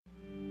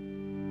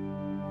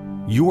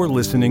You are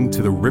listening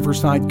to the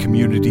Riverside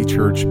Community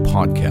Church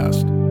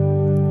podcast.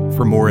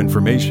 For more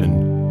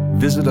information,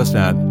 visit us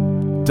at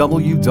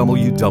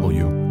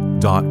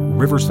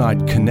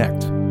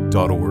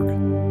www.riversideconnect.org.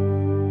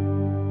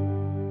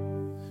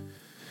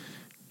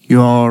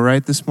 You all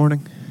right this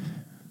morning?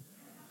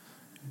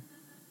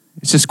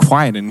 It's just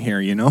quiet in here,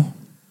 you know?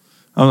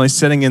 I'm like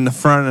sitting in the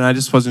front and I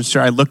just wasn't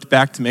sure. I looked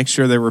back to make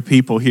sure there were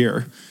people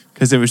here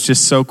because it was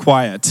just so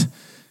quiet.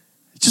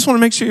 Just want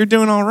to make sure you're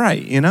doing all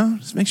right, you know?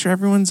 Just make sure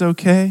everyone's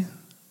okay.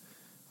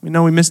 We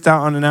know we missed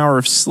out on an hour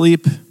of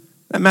sleep.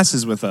 That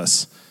messes with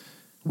us.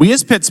 We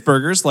as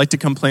Pittsburghers like to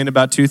complain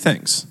about two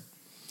things.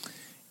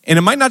 And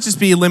it might not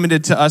just be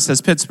limited to us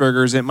as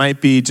Pittsburghers. It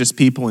might be just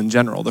people in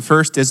general. The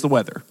first is the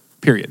weather,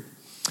 period.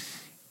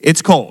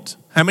 It's cold.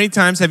 How many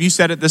times have you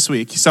said it this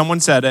week? Someone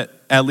said it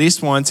at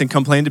least once and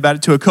complained about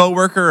it to a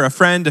coworker, a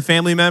friend, a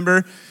family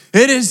member.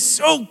 It is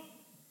so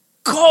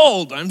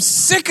cold. I'm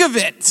sick of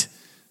it.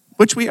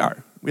 Which we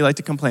are. We like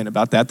to complain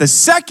about that. The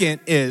second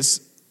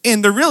is,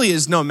 and there really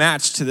is no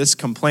match to this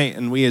complaint,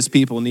 and we as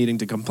people needing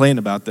to complain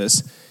about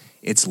this,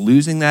 it's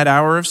losing that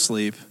hour of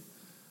sleep,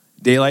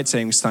 daylight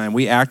savings time.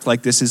 We act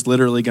like this is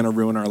literally going to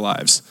ruin our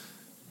lives.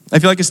 I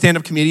feel like a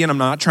stand-up comedian. I'm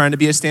not trying to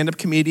be a stand-up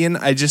comedian.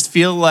 I just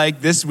feel like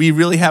we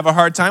really have a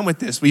hard time with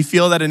this. We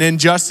feel that an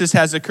injustice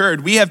has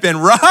occurred. We have been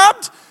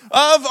robbed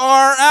of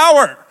our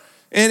hour,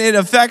 and it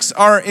affects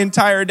our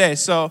entire day.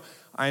 So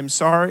I'm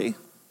sorry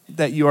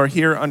that you are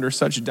here under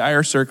such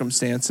dire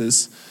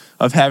circumstances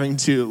of having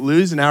to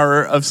lose an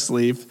hour of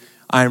sleep.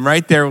 I'm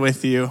right there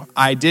with you.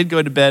 I did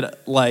go to bed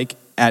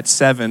at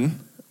 7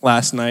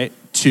 last night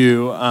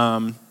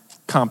to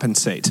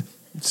compensate.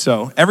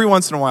 So every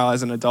once in a while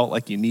as an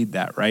adult, you need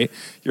that, right?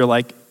 You're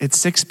like, it's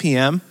 6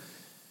 p.m.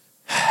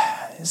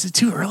 Is it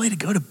too early to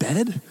go to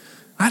bed?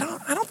 I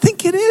don't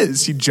think it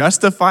is. You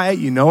justify it.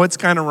 You know it's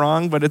kind of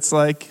wrong, but it's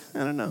I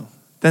don't know.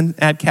 Then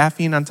add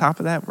caffeine on top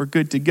of that, we're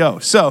good to go.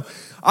 So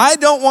I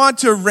don't want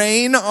to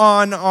rain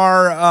on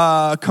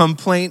our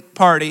complaint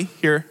party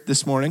here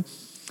this morning.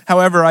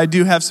 However, I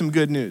do have some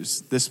good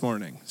news this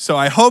morning. So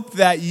I hope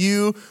that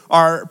you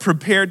are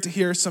prepared to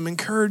hear some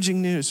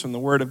encouraging news from the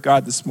Word of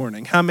God this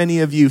morning. How many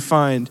of you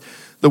find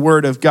the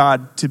Word of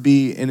God to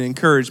be an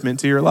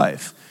encouragement to your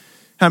life?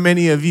 How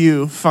many of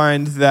you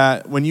find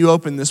that when you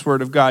open this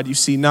Word of God, you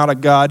see not a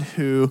God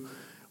who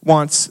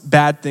wants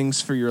bad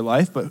things for your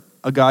life, but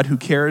a God who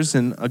cares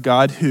and a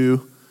God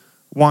who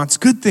wants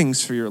good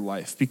things for your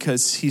life,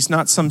 because he's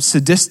not some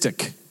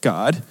sadistic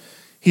God.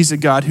 He's a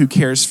God who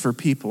cares for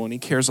people, and he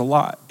cares a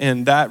lot.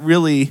 And that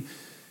really,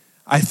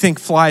 I think,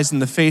 flies in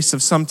the face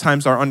of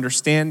sometimes our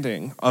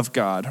understanding of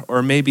God,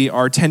 or maybe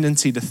our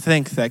tendency to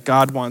think that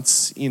God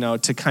wants,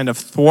 to kind of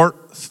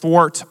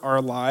thwart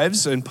our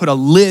lives and put a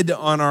lid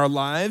on our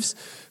lives,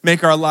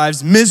 make our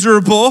lives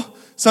miserable.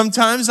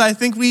 Sometimes I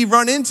think we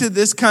run into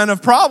this kind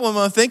of problem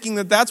of thinking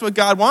that that's what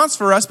God wants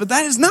for us, but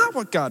that is not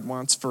what God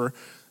wants for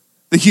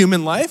the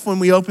human life. When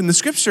we open the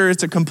scripture,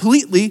 it's a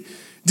completely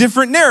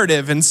different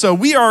narrative. And so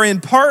we are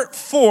in part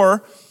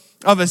 4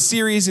 of a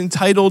series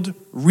entitled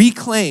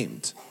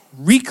Reclaimed.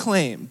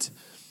 Reclaimed.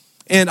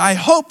 And I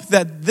hope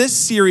that this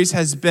series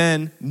has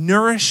been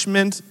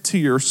nourishment to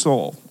your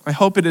soul. I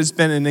hope it has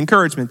been an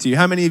encouragement to you.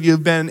 How many of you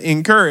have been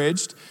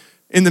encouraged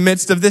in the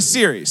midst of this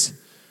series?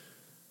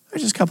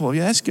 There's just a couple of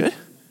you. That's good.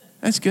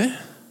 That's good.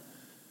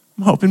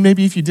 I'm hoping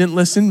maybe if you didn't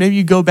listen, maybe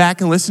you go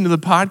back and listen to the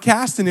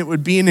podcast and it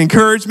would be an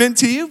encouragement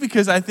to you,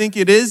 because I think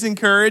it is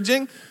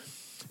encouraging,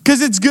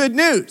 because it's good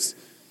news.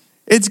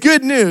 It's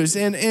good news,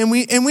 and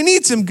we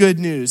need some good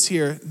news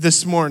here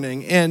this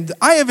morning. And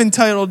I have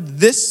entitled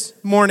this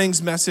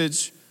morning's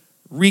message,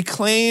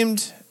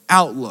 Reclaimed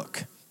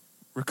Outlook.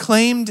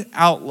 Reclaimed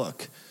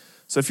Outlook.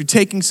 So if you're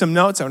taking some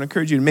notes, I would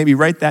encourage you to maybe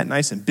write that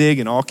nice and big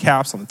in all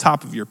caps on the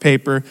top of your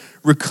paper.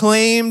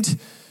 Reclaimed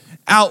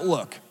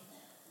Outlook.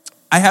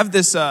 I have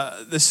this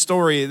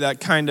story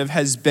that kind of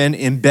has been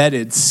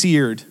embedded,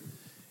 seared,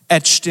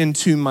 etched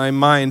into my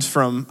mind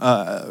from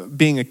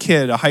being a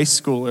kid, a high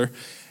schooler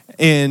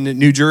in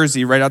New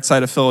Jersey, right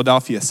outside of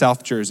Philadelphia,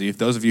 South Jersey. If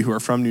those of you who are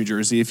from New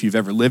Jersey, if you've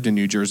ever lived in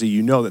New Jersey,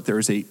 you know that there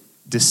is a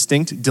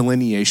distinct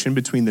delineation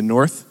between the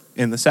North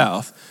and the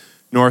South.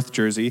 North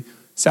Jersey,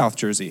 South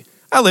Jersey.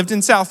 I lived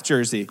in South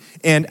Jersey,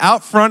 and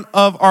out front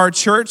of our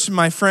church,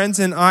 my friends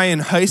and I in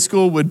high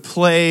school would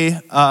play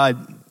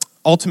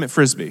ultimate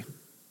frisbee.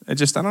 I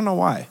don't know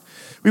why.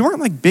 We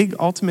weren't big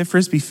ultimate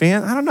frisbee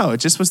fans. I don't know. It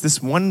just was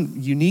this one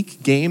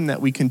unique game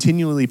that we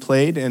continually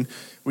played, and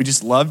we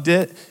just loved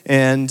it.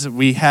 And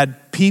we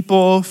had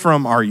people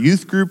from our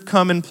youth group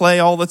come and play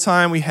all the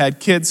time. We had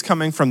kids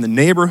coming from the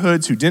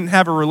neighborhoods who didn't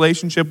have a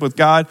relationship with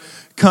God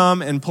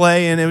come and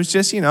play. And it was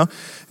just,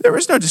 there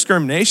was no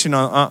discrimination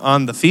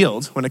on the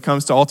field when it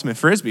comes to ultimate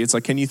frisbee. It's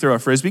can you throw a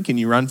frisbee? Can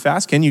you run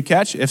fast? Can you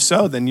catch? If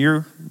so, then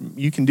you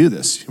can do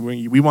this.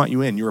 We want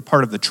you in. You're a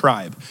part of the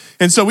tribe.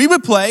 And so we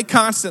would play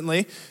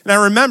constantly. And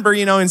I remember,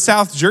 in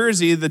South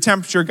Jersey, the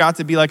temperature got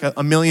to be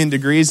a million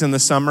degrees in the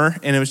summer.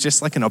 And it was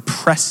just an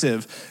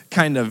oppressive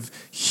kind of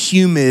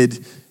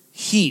humid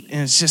heat,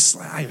 and it's just,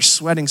 you're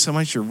sweating so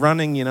much, you're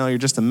running, you're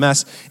just a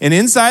mess. And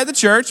inside the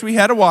church, we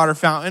had a water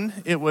fountain.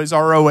 It was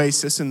our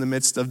oasis in the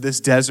midst of this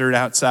desert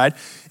outside.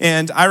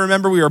 And I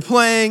remember we were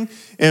playing,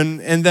 and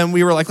then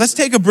we were like, let's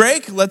take a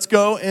break, let's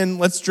go and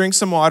let's drink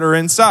some water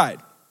inside.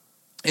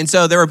 And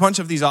so there were a bunch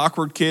of these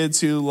awkward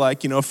kids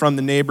who, from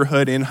the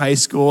neighborhood in high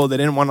school, they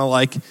didn't want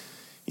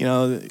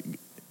to,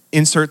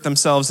 insert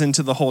themselves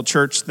into the whole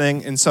church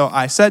thing. And so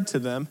I said to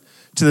them,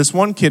 to this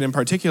one kid in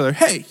particular,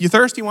 hey, you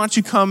thirsty? Why don't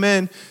you come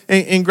in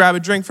and grab a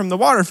drink from the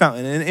water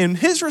fountain? And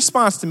his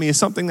response to me is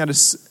something that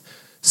has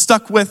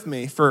stuck with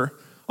me for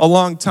a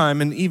long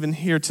time, and even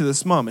here to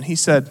this moment. He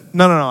said,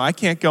 no, I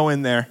can't go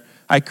in there.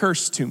 I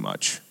curse too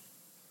much.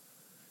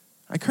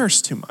 And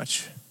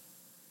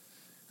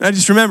I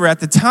just remember at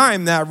the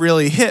time that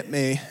really hit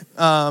me,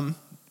 and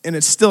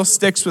it still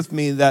sticks with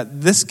me that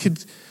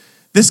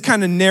this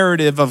kind of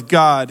narrative of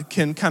God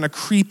can kind of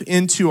creep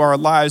into our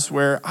lives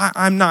where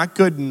I'm not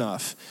good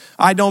enough.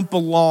 I don't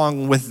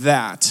belong with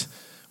that,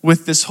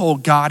 with this whole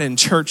God and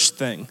church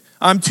thing.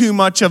 I'm too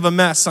much of a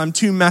mess. I'm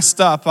too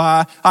messed up.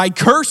 I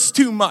curse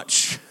too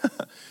much.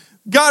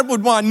 God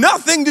would want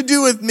nothing to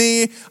do with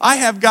me. I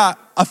have got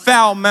a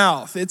foul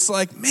mouth. It's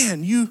like,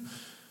 man,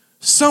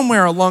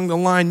 somewhere along the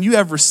line, you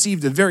have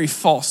received a very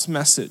false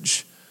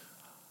message,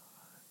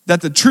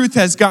 that the truth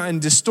has gotten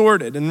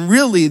distorted. And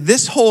really,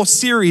 this whole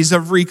series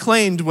of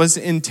Reclaimed was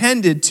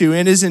intended to,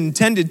 and is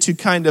intended to,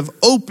 kind of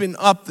open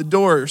up the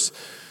doors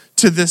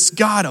to this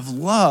God of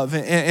love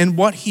and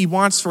what he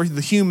wants for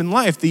the human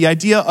life. The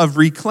idea of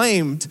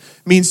reclaimed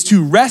means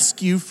to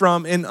rescue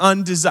from an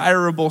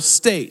undesirable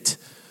state.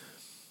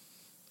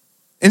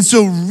 And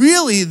so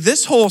really,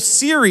 this whole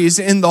series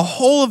and the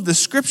whole of the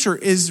scripture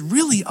is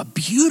really a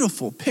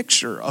beautiful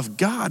picture of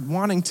God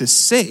wanting to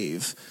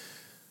save,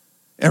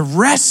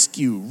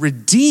 rescue,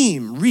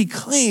 redeem,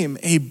 reclaim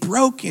a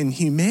broken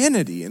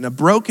humanity and a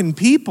broken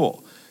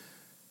people.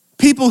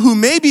 People who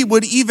maybe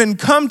would even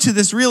come to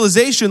this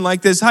realization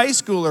like this high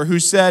schooler who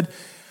said,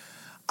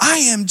 I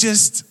am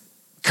just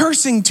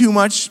cursing too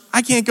much.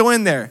 I can't go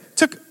in there. It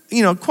took,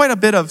 quite a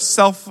bit of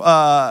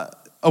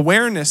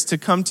self-awareness to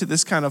come to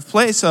this kind of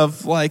place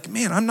of like,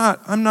 man,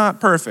 I'm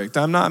not perfect.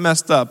 I'm not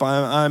messed up.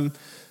 I'm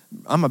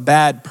a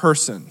bad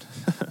person.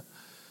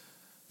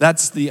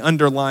 That's the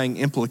underlying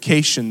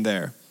implication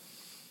there.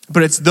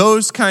 But it's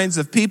those kinds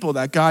of people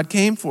that God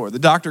came for. The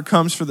doctor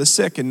comes for the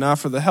sick and not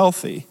for the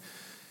healthy.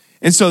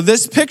 And so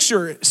this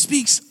picture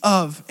speaks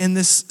of, in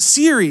this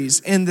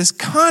series, and this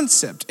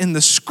concept in the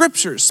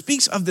scriptures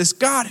speaks of this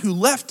God who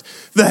left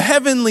the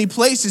heavenly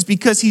places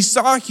because he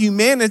saw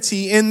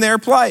humanity in their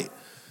plight,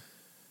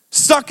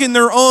 stuck in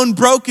their own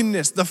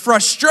brokenness, the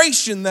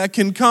frustration that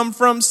can come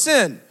from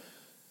sin,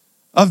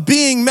 of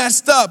being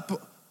messed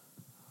up,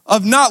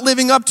 of not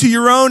living up to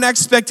your own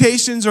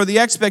expectations or the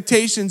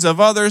expectations of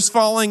others,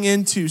 falling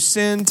into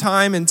sin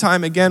time and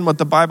time again, what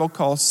the Bible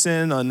calls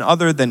sin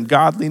other than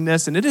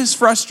godliness, and it is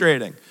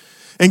frustrating.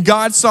 And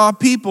God saw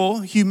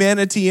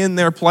humanity in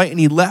their plight, and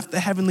he left the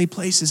heavenly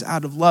places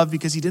out of love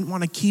because he didn't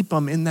want to keep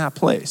them in that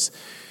place.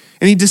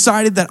 And he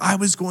decided that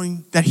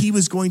he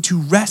was going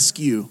to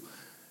rescue,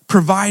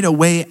 provide a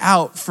way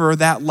out for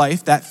that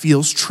life that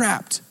feels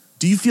trapped.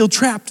 Do you feel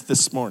trapped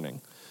this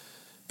morning?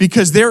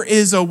 Because there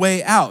is a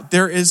way out.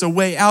 There is a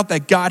way out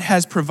that God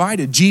has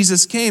provided.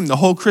 Jesus came, the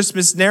whole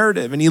Christmas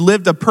narrative, and he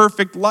lived a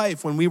perfect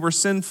life when we were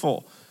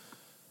sinful.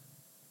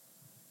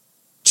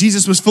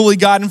 Jesus was fully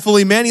God and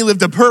fully man. He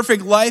lived a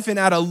perfect life, and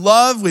out of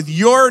love, with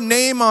your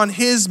name on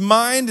his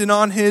mind and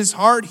on his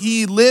heart,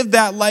 he lived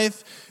that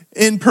life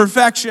in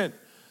perfection.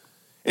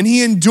 And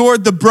he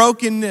endured the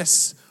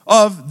brokenness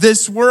of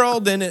this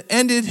world, and it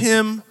ended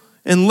him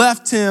and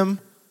left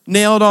him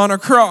nailed on a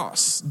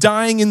cross,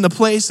 dying in the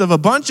place of a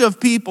bunch of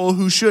people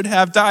who should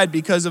have died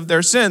because of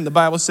their sin. The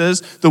Bible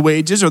says the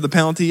wages or the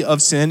penalty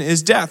of sin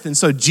is death. And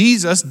so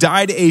Jesus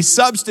died a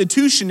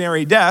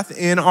substitutionary death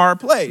in our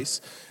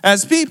place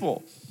as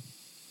people.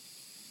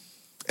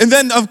 And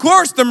then, of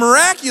course, the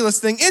miraculous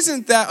thing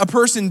isn't that a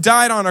person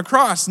died on a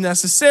cross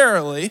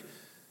necessarily,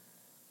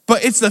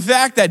 but it's the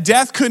fact that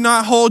death could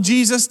not hold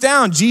Jesus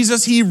down.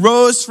 Jesus, he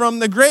rose from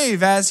the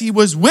grave as he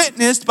was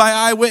witnessed by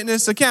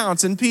eyewitness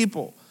accounts and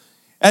people,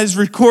 as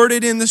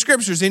recorded in the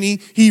scriptures. And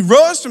he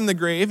rose from the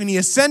grave and he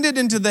ascended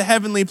into the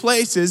heavenly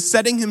places,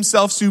 setting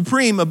himself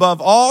supreme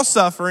above all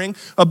suffering,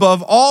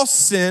 above all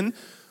sin,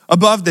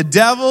 above the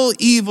devil,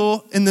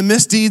 evil, and the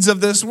misdeeds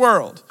of this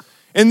world.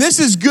 And this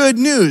is good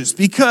news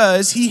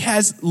because he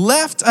has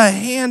left a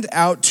hand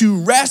out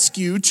to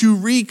rescue, to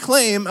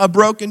reclaim a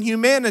broken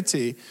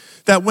humanity.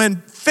 That when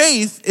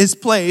faith is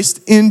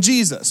placed in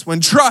Jesus,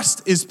 when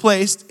trust is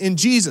placed in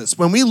Jesus,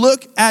 when we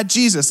look at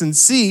Jesus and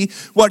see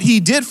what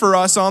he did for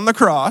us on the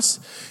cross,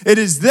 it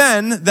is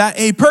then that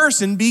a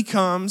person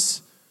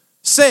becomes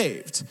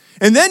saved.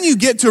 And then you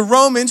get to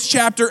Romans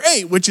chapter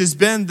 8, which has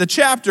been the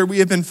chapter we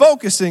have been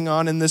focusing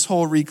on in this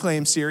whole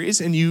Reclaim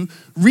series, and you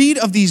read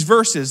of these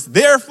verses.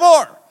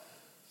 Therefore,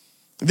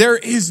 there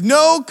is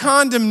no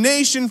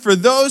condemnation for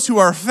those who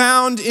are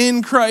found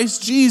in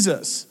Christ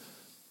Jesus.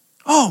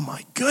 Oh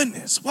my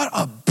goodness, what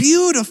a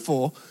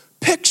beautiful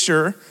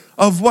picture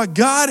of what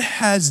God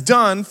has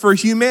done for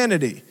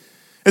humanity.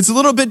 It's a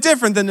little bit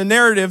different than the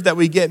narrative that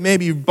we get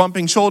maybe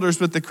bumping shoulders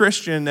with the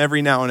Christian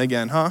every now and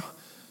again, huh?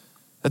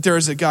 That there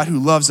is a God who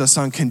loves us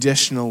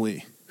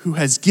unconditionally, who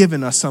has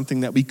given us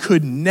something that we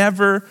could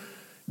never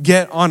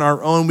get on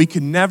our own, we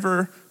could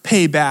never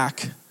pay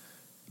back.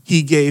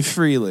 He gave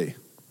freely.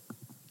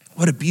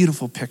 What a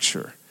beautiful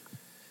picture.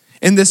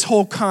 And this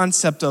whole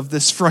concept of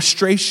this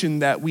frustration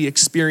that we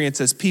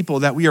experience as people,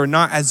 that we are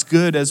not as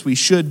good as we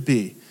should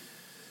be,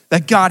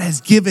 that God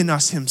has given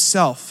us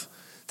himself,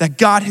 that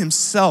God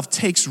himself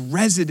takes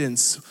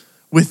residence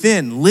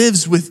within,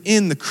 lives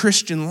within the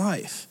Christian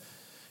life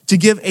to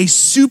give a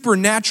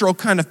supernatural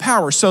kind of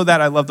power, so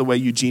that, I love the way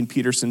Eugene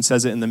Peterson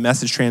says it in the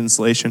Message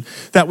translation,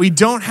 that we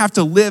don't have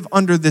to live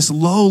under this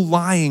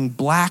low-lying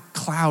black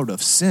cloud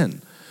of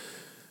sin.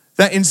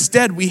 That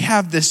instead we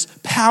have this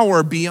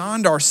power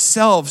beyond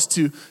ourselves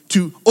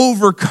to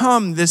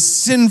overcome this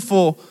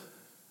sinful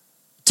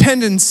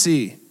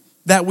tendency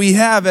that we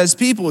have as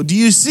people. Do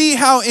you see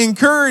how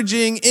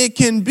encouraging it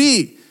can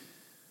be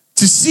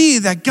to see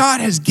that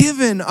God has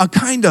given a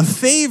kind of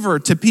favor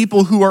to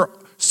people who are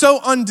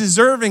so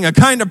undeserving, a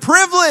kind of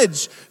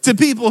privilege to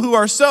people who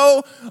are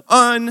so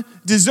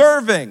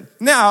undeserving?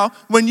 Now,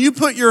 when you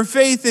put your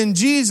faith in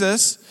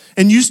Jesus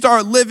and you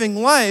start living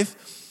life,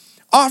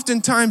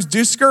 oftentimes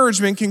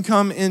discouragement can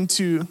come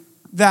into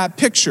that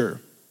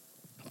picture.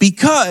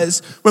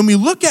 Because when we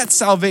look at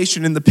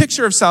salvation, in the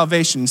picture of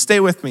salvation, stay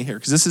with me here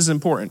because this is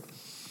important.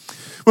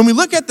 When we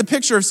look at the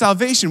picture of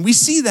salvation, we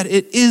see that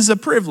it is a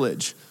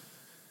privilege.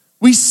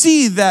 We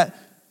see that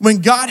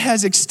when God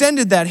has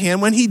extended that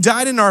hand, when he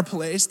died in our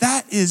place,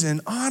 that is an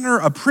honor,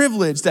 a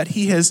privilege that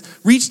he has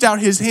reached out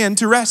his hand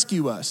to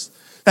rescue us.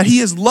 That he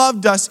has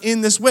loved us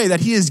in this way, that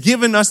he has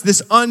given us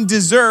this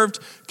undeserved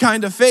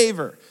kind of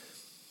favor.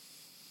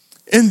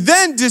 And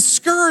then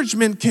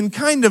discouragement can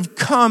kind of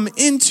come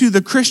into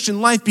the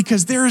Christian life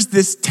because there is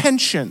this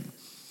tension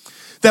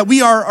that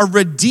we are a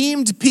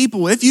redeemed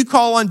people. If you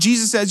call on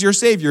Jesus as your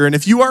Savior, and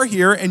if you are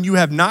here and you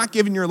have not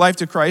given your life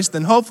to Christ,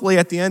 then hopefully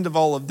at the end of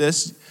all of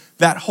this,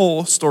 that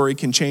whole story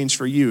can change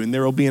for you, and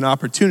there will be an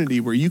opportunity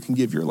where you can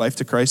give your life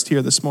to Christ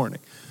here this morning.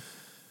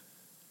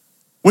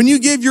 When you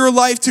give your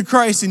life to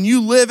Christ and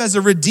you live as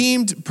a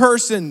redeemed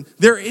person,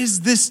 there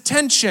is this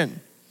tension.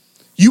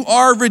 You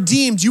are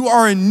redeemed. You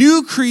are a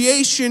new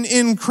creation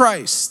in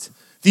Christ.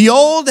 The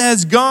old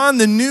has gone,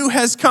 the new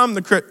has come,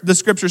 the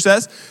scripture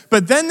says.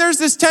 But then there's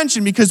this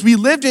tension because we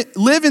live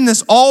in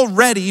this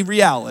already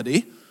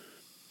reality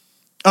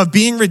of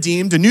being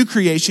redeemed, a new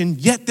creation,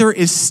 yet there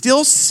is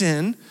still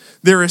sin.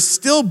 There is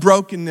still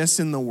brokenness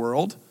in the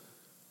world.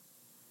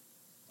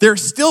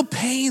 There's still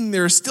pain.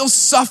 There's still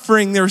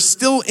suffering. There's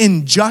still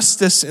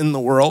injustice in the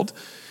world.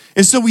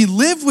 And so we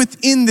live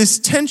within this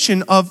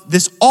tension of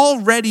this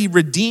already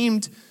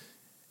redeemed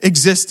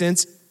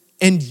existence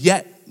and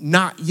yet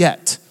not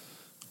yet.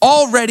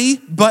 Already,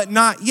 but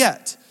not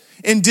yet.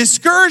 And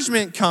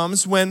discouragement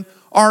comes when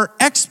our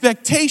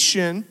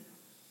expectation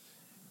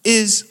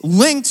is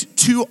linked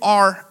to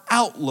our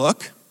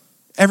outlook.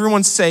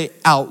 Everyone say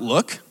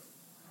outlook.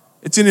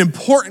 It's an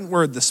important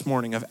word this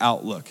morning, of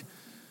outlook.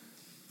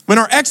 When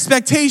our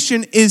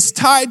expectation is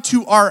tied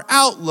to our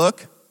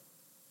outlook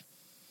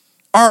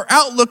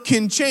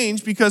can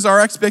change because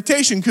our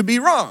expectation could be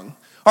wrong.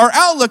 Our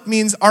outlook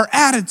means our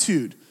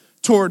attitude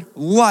toward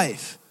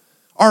life,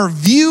 our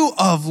view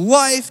of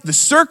life, the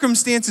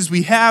circumstances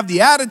we have,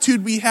 the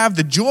attitude we have,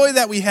 the joy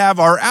that we have.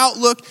 Our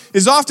outlook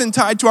is often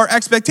tied to our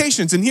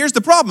expectations. And here's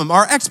the problem.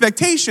 Our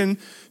expectation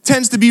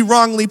tends to be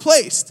wrongly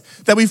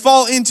placed, that we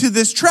fall into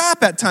this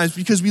trap at times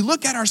because we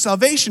look at our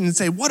salvation and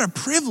say, what a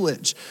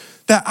privilege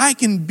that I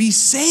can be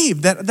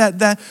saved,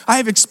 that I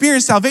have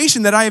experienced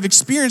salvation, that I have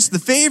experienced the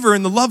favor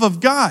and the love of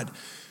God.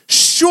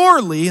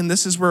 Surely, and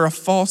this is where a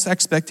false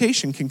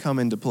expectation can come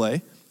into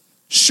play,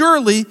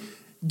 surely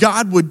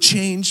God would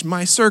change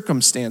my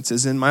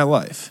circumstances in my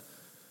life.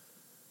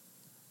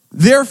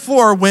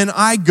 Therefore, when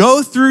I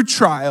go through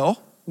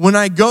trial, when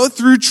I go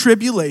through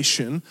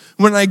tribulation,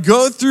 when I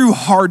go through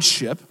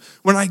hardship,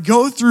 when I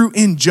go through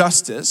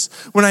injustice,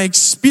 when I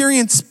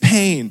experience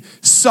pain,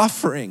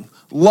 suffering,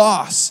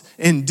 loss,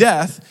 and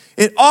death,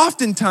 it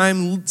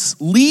oftentimes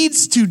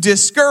leads to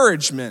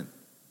discouragement.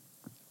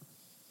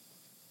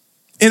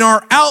 And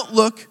our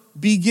outlook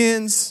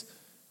begins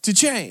to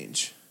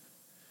change.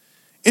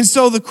 And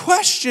so the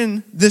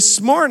question this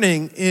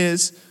morning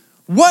is,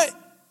 what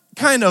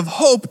kind of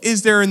hope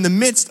is there in the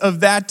midst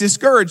of that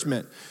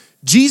discouragement?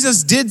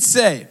 Jesus did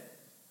say,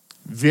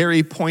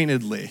 very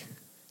pointedly,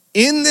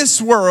 in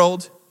this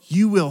world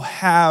you will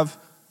have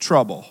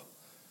trouble.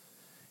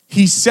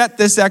 He set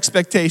this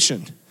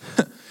expectation.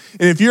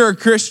 And if you're a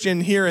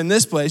Christian here in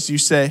this place, you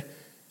say,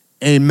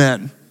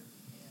 amen.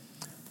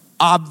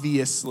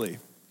 Obviously.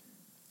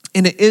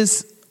 And it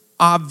is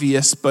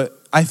obvious, but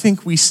I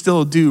think we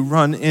still do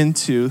run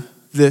into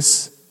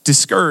this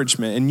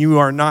discouragement. And you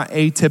are not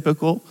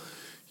atypical.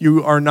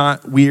 You are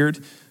not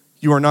weird.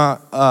 You are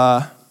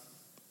not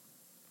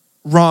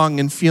wrong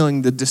in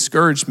feeling the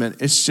discouragement.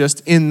 It's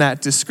just in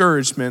that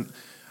discouragement,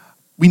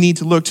 we need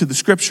to look to the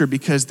scripture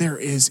because there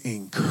is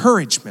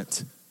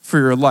encouragement for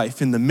your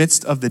life in the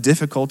midst of the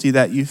difficulty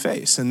that you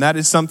face. And that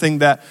is something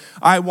that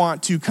I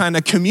want to kind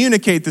of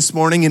communicate this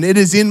morning, and it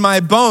is in my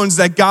bones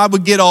that God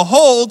would get a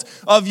hold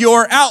of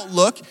your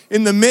outlook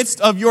in the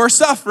midst of your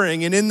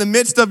suffering and in the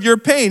midst of your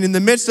pain, in the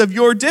midst of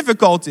your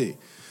difficulty.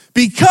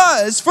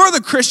 Because for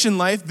the Christian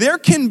life, there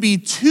can be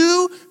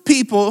two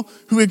people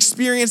who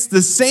experience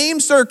the same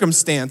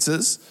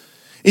circumstances,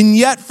 and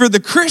yet for the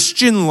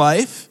Christian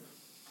life,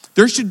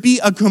 there should be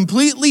a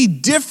completely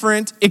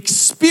different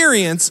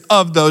experience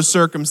of those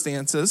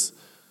circumstances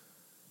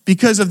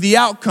because of the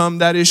outcome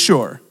that is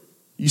sure.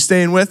 You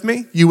staying with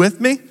me? You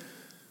with me?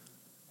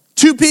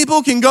 Two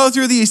people can go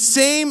through the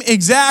same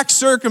exact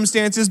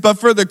circumstances, but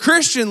for the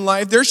Christian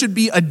life, there should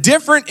be a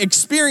different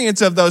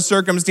experience of those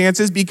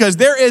circumstances because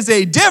there is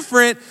a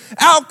different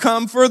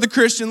outcome for the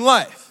Christian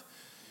life.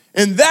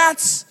 And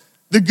that's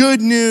the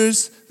good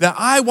news that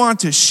I want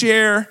to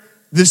share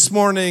this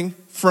morning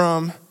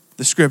from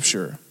the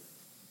scripture.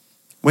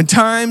 When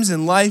times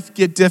in life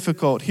get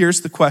difficult,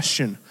 here's the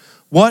question.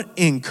 What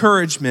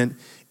encouragement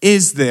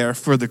is there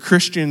for the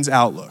Christian's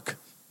outlook?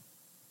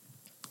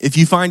 If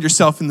you find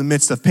yourself in the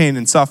midst of pain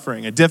and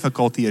suffering, a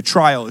difficulty, a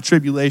trial, a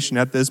tribulation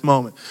at this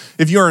moment,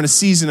 if you're in a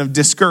season of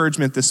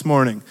discouragement this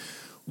morning,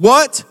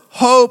 what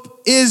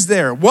hope is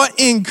there? What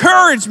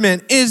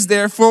encouragement is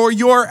there for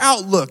your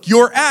outlook,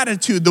 your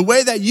attitude, the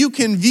way that you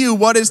can view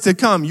what is to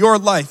come, your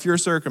life, your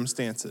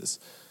circumstances?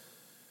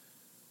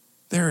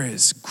 There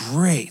is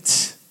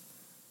great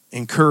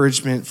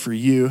encouragement for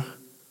you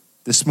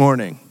this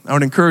morning. I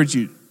would encourage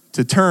you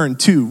to turn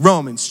to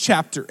Romans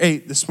chapter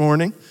 8 this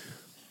morning.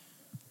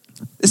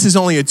 This is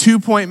only a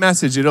 2-point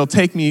message. It'll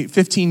take me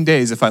 15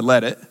 days if I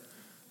let it.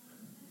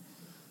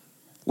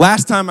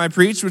 Last time I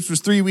preached, which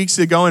was 3 weeks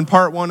ago in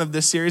part 1 of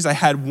this series, I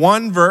had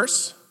one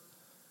verse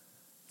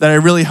that I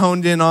really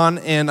honed in on,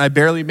 and I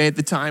barely made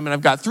the time, and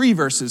I've got 3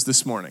 verses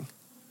this morning.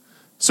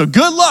 So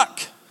good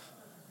luck.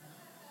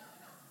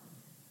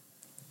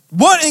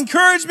 What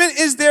encouragement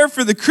is there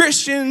for the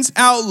Christian's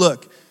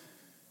outlook?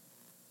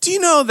 Do you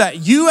know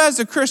that you as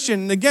a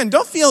Christian, and again,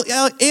 don't feel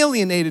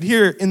alienated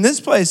here in this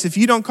place if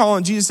you don't call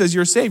on Jesus as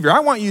your Savior.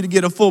 I want you to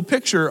get a full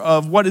picture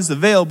of what is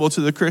available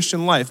to the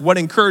Christian life, what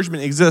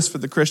encouragement exists for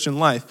the Christian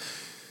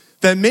life.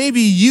 That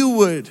maybe you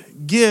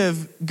would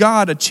give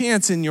God a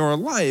chance in your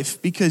life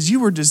because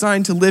you were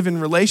designed to live in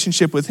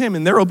relationship with Him,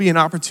 and there will be an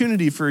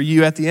opportunity for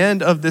you at the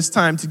end of this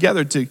time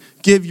together to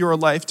give your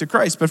life to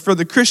Christ. But for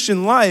the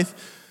Christian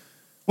life,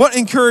 what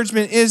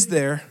encouragement is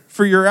there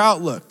for your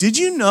outlook? Did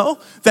you know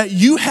that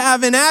you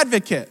have an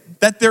advocate,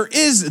 that there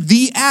is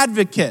the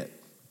advocate?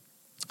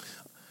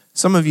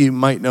 Some of you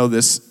might know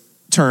this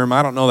term.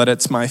 I don't know that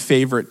it's my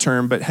favorite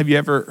term, but have you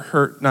ever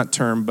heard, not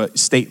term, but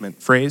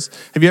statement, phrase?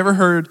 Have you ever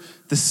heard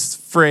this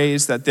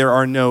phrase that there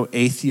are no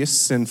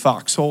atheists in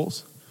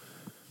foxholes?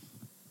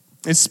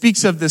 It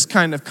speaks of this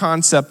kind of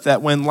concept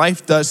that when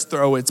life does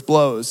throw its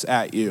blows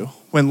at you,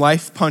 when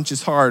life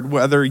punches hard,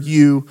 whether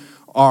you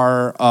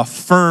are a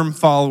firm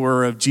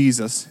follower of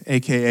Jesus,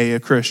 aka a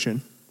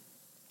Christian,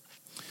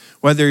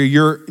 whether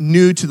you're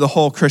new to the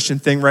whole Christian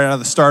thing right out of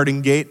the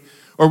starting gate,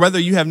 or whether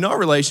you have no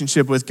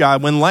relationship with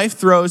God, when life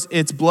throws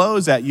its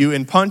blows at you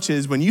and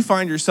punches, when you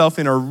find yourself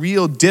in a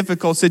real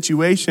difficult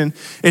situation,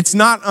 it's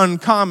not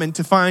uncommon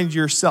to find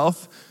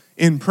yourself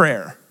in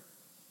prayer.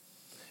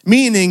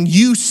 Meaning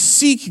you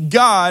seek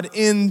God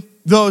in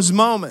those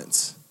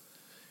moments.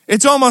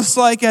 It's almost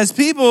like as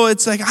people,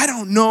 it's like, I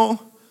don't know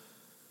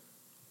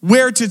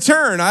where to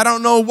turn. I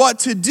don't know what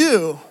to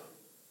do.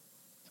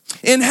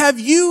 And have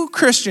you,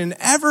 Christian,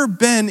 ever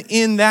been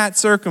in that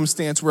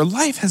circumstance where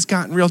life has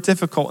gotten real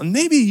difficult? And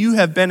maybe you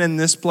have been in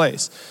this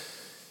place.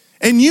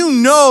 And you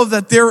know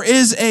that there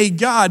is a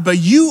God, but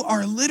you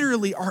are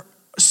literally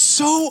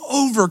so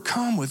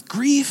overcome with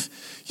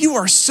grief. You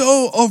are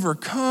so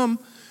overcome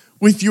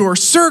with your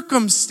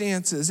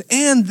circumstances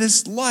and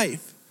this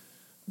life.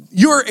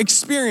 Your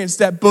experience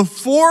that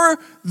before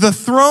the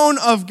throne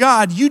of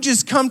God, you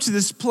just come to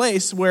this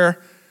place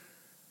where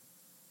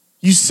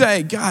you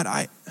say, God,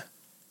 I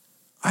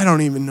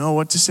don't even know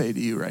what to say to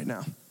you right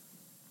now.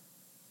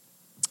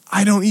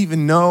 I don't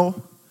even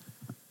know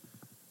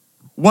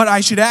what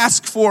I should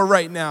ask for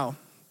right now.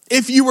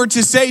 If you were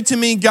to say to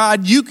me,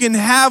 God, you can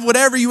have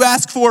whatever you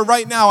ask for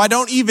right now. I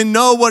don't even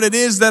know what it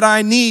is that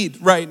I need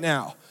right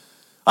now.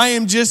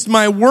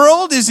 My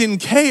world is in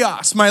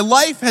chaos. My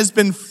life has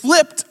been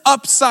flipped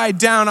upside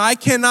down. I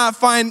cannot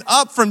find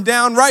up from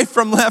down, right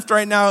from left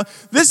right now.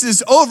 This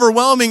is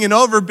overwhelming and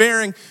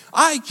overbearing.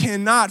 I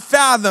cannot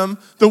fathom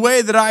the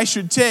way that I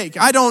should take.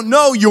 I don't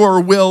know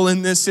your will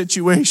in this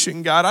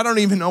situation, God. I don't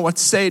even know what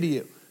to say to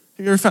you.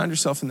 Have you ever found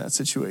yourself in that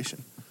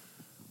situation?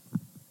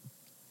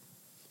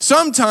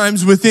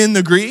 Sometimes within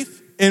the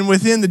grief and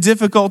within the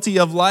difficulty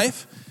of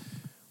life,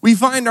 we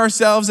find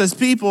ourselves as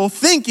people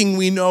thinking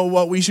we know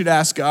what we should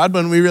ask God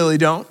when we really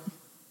don't.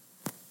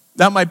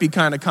 That might be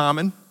kind of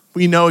common.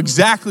 We know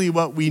exactly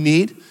what we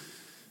need.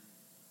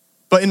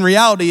 But in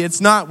reality, it's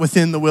not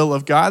within the will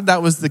of God.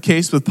 That was the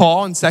case with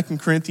Paul in 2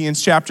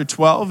 Corinthians chapter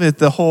 12, at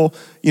the whole,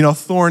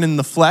 thorn in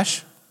the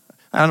flesh.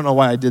 I don't know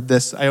why I did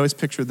this. I always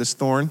picture this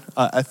thorn.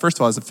 First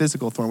of all, as a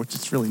physical thorn, which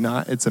it's really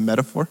not. It's a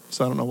metaphor.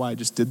 So I don't know why I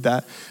just did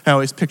that. I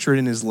always picture it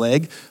in his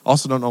leg.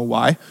 Also don't know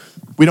why.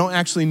 We don't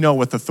actually know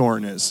what the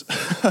thorn is.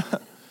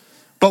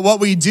 But what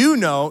we do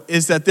know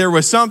is that there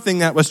was something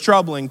that was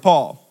troubling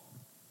Paul.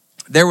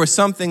 There was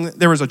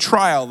a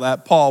trial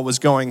that Paul was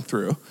going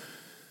through.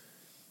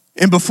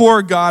 And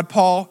before God,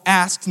 Paul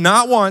asked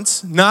not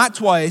once, not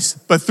twice,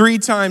 but 3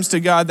 times to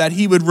God that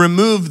he would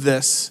remove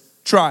this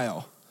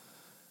trial.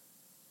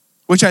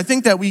 Which I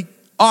think that we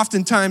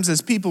oftentimes as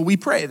people, we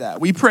pray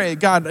that. We pray,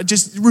 God,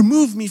 just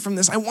remove me from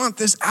this. I want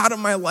this out of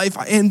my life.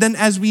 And then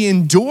as we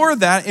endure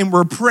that and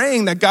we're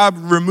praying that God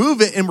remove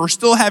it and we're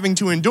still having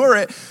to endure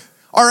it,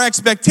 our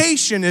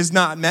expectation is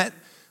not met.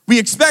 We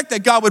expect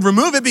that God would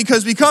remove it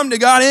because we come to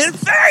God in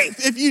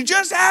faith. If you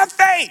just have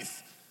faith.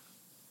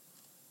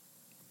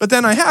 But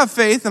then I have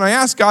faith and I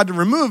ask God to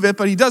remove it,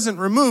 but he doesn't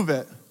remove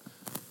it.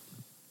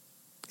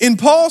 In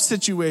Paul's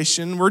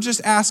situation, we're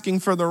just asking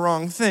for the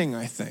wrong thing,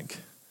 I think.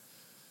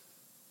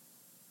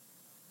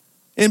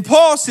 In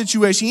Paul's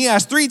situation, he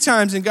asked 3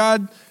 times and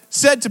God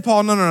said to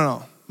Paul,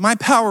 no. My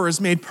power is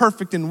made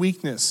perfect in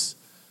weakness.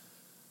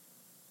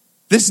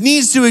 This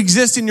needs to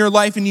exist in your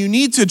life and you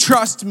need to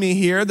trust me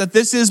here that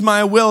this is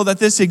my will, that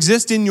this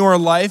exists in your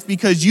life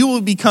because you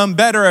will become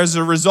better as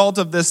a result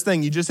of this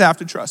thing. You just have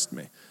to trust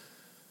me.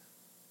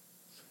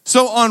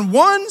 So on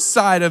one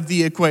side of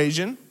the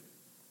equation,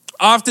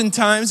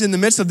 oftentimes in the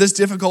midst of this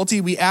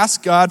difficulty, we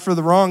ask God for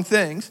the wrong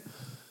things.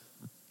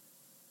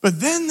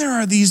 But then there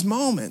are these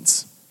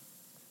moments,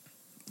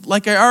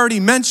 like I already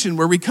mentioned,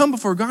 where we come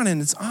before God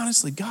and it's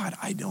honestly, God,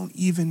 I don't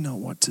even know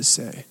what to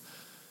say.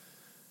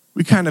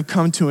 We kind of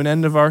come to an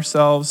end of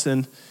ourselves.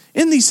 And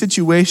in these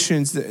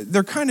situations,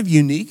 they're kind of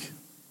unique.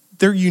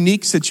 They're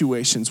unique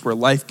situations where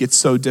life gets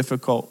so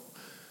difficult.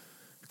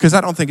 Because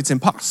I don't think it's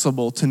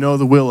impossible to know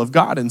the will of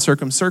God in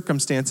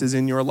circumstances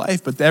in your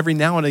life. But every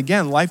now and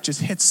again, life just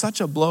hits such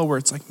a blow where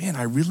it's like, man,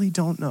 I really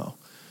don't know.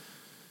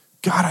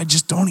 God, I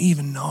just don't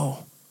even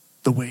know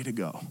the way to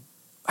go.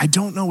 I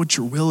don't know what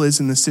your will is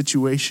in this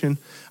situation.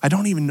 I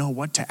don't even know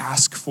what to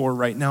ask for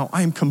right now.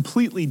 I am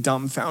completely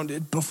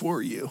dumbfounded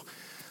before you.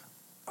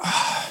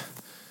 I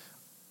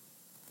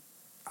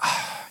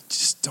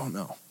just don't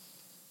know.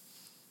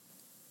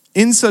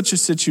 In such a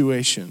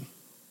situation,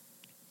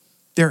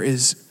 there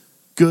is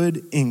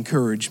good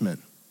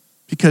encouragement,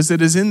 because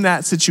it is in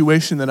that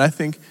situation that I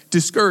think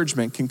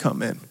discouragement can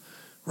come in,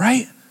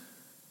 right?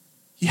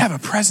 You have a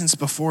presence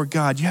before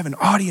God. You have an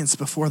audience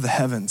before the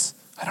heavens.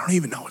 I don't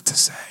even know what to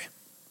say.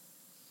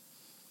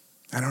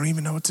 I don't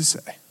even know what to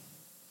say.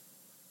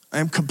 I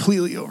am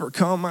completely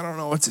overcome. I don't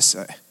know what to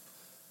say.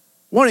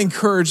 What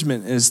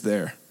encouragement is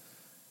there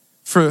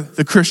for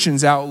the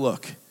Christian's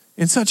outlook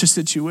in such a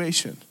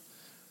situation?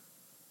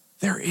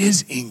 There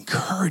is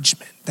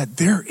encouragement that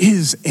there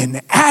is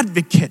an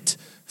advocate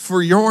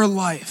for your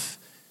life.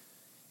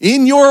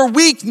 In your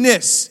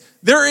weakness,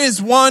 there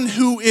is one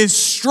who is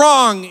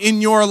strong in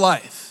your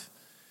life.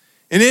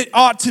 And it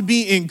ought to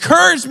be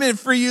encouragement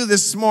for you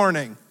this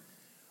morning.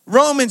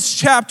 Romans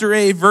chapter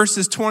 8,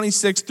 verses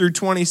 26 through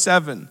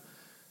 27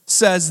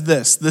 says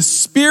this: the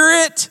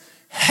Spirit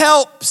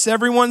helps.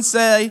 Everyone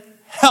say,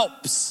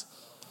 helps.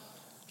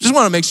 Just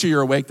want to make sure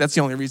you're awake. That's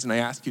the only reason I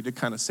ask you to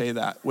kind of say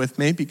that with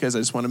me, because I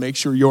just want to make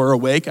sure you're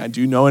awake. I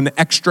do know an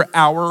extra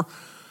hour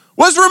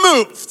was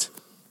removed.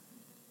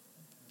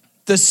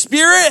 The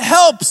Spirit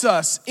helps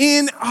us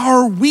in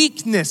our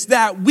weakness.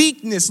 That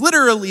weakness,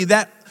 literally,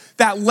 that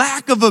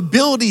lack of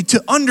ability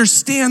to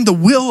understand the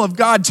will of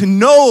God, to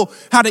know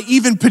how to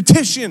even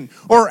petition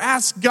or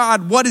ask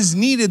God what is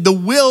needed, the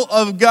will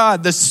of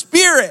God. The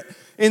Spirit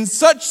in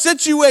such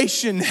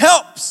situation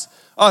helps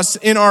us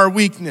in our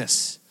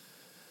weakness.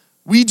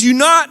 We do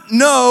not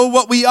know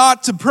what we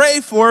ought to pray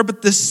for,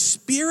 but the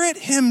Spirit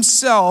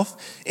himself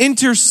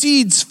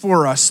intercedes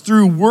for us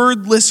through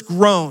wordless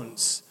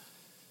groans.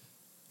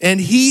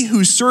 And he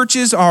who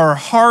searches our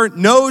heart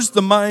knows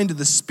the mind of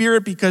the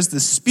Spirit, because the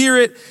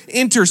Spirit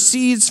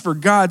intercedes for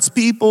God's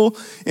people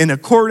in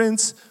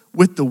accordance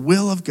with the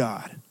will of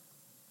God.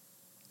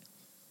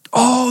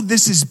 Oh,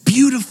 this is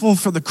beautiful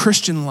for the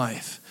Christian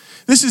life.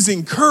 This is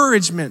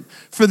encouragement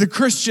for the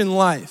Christian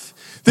life.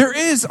 There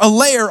is a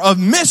layer of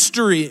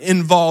mystery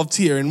involved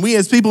here. And we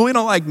as people, we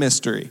don't like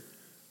mystery.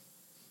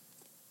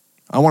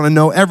 I want to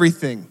know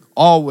everything,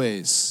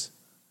 always.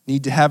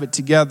 Need to have it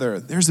together.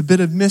 There's a bit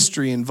of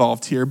mystery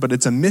involved here, but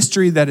it's a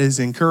mystery that is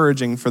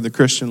encouraging for the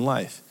Christian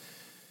life.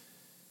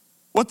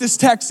 What this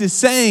text is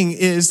saying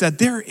is that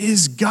there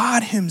is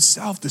God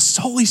himself,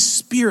 the Holy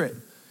Spirit,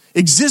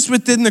 exists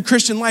within the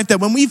Christian life, that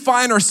when we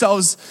find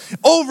ourselves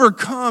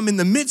overcome in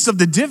the midst of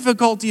the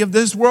difficulty of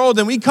this world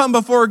and we come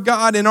before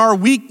God in our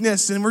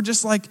weakness and we're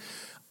just like,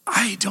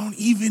 I don't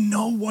even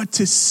know what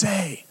to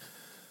say.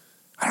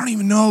 I don't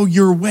even know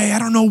your way. I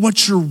don't know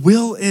what your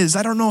will is.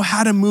 I don't know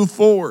how to move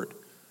forward.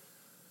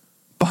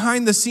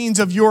 behind the scenes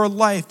of your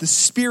life, the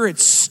Spirit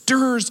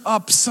stirs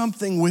up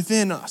something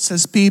within us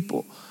as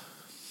people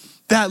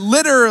that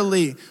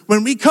literally,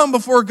 when we come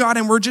before God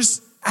and we're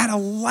just at a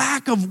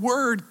lack of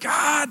word,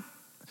 God,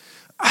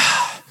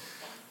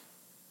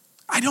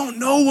 I don't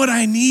know what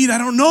I need. I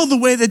don't know the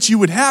way that you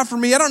would have for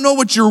me. I don't know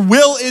what your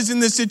will is in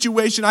this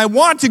situation. I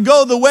want to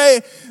go the way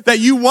that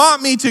you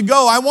want me to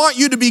go. I want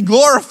you to be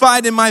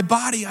glorified in my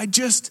body.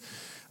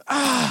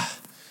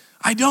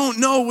 I don't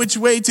know which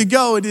way to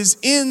go. It is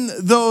in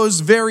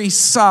those very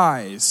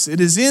sighs, it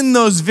is in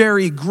those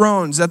very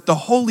groans that the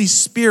Holy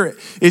Spirit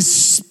is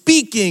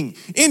speaking,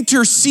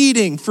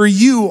 interceding for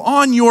you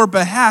on your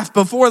behalf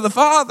before the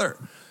Father,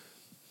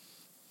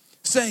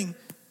 saying,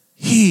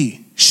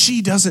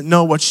 she doesn't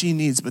know what she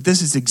needs, but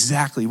this is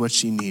exactly what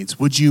she needs.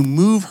 Would you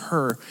move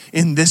her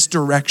in this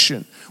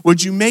direction?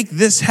 Would you make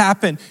this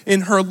happen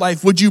in her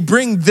life? Would you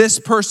bring this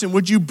person?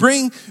 Would you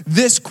bring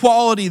this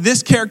quality,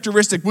 this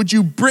characteristic? Would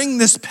you bring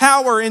this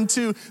power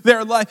into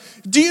their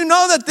life? Do you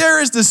know that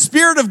there is the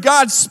Spirit of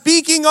God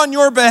speaking on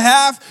your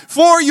behalf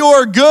for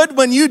your good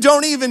when you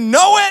don't even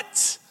know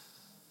it?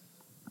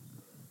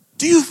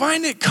 Do you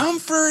find it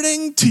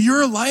comforting to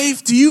your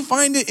life? Do you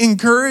find it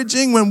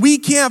encouraging when we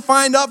can't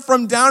find up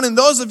from down? And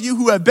those of you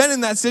who have been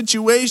in that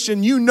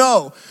situation, you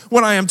know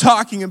what I am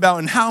talking about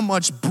and how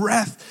much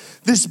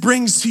breath this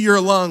brings to your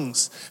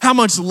lungs, how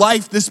much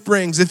life this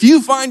brings. If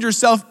you find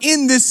yourself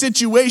in this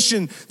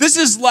situation, this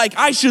is like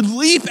I should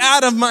leap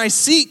out of my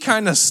seat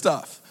kind of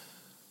stuff.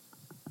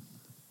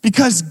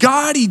 Because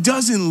God, He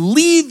doesn't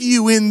leave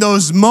you in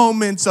those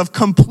moments of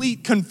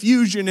complete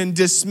confusion and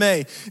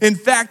dismay. In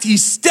fact, He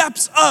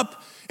steps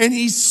up and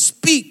He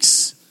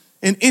speaks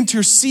and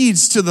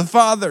intercedes to the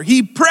Father.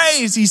 He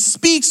prays, He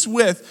speaks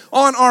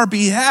on our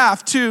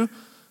behalf to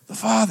the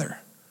Father,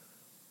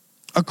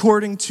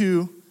 according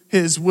to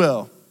His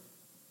will.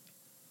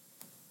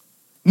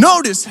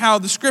 Notice how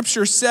the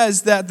Scripture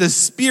says that the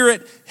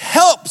Spirit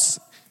helps.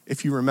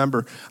 If you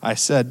remember, I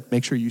said,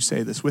 make sure you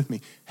say this with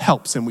me,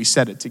 helps, and we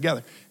said it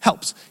together,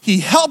 helps. He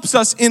helps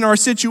us in our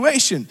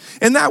situation.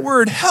 And that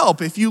word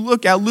help, if you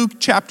look at Luke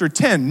chapter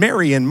 10,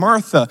 Mary and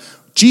Martha,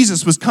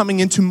 Jesus was coming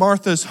into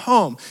Martha's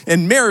home,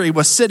 and Mary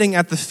was sitting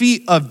at the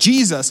feet of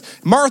Jesus.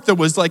 Martha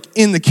was like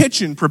in the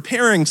kitchen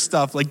preparing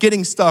stuff, like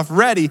getting stuff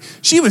ready.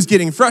 She was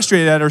getting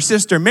frustrated at her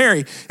sister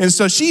Mary, and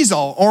so she's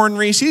all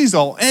ornery, she's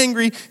all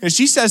angry, and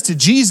she says to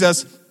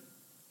Jesus,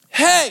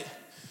 hey,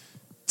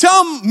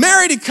 tell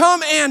Mary to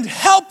come and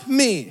help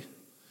me.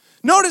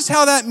 Notice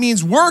how that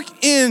means work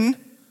in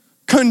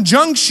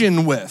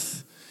conjunction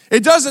with.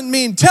 It doesn't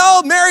mean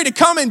tell Mary to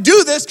come and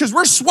do this because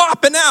we're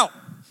swapping out.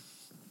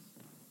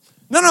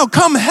 No,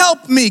 come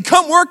help me.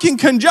 Come work in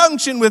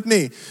conjunction with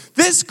me.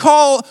 This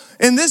call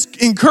and this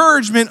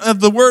encouragement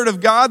of the Word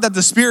of God that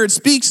the Spirit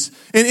speaks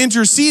and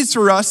intercedes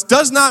for us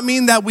does not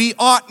mean that we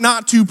ought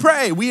not to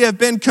pray. We have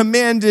been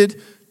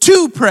commanded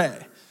to pray.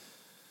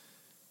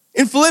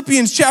 In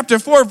Philippians chapter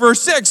 4,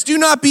 verse 6, do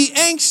not be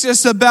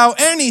anxious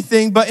about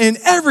anything, but in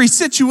every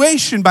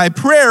situation by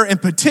prayer and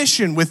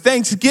petition with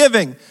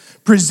thanksgiving,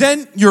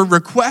 present your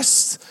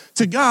requests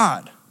to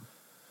God.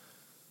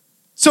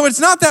 So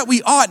it's not that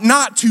we ought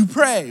not to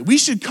pray. We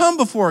should come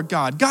before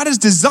God. God has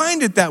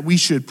designed it that we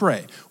should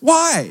pray.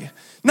 Why?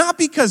 Not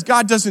because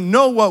God doesn't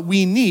know what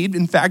we need.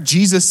 In fact,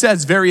 Jesus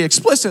says very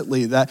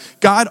explicitly that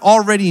God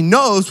already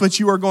knows what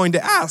you are going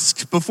to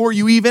ask before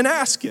you even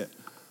ask it.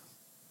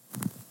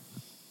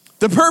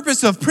 The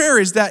purpose of prayer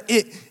is that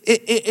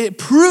it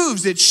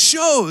proves, it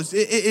shows,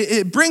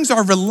 it brings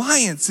our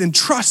reliance and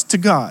trust to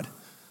God.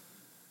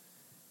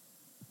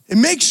 It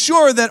makes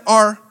sure that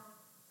our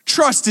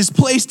trust is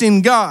placed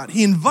in God.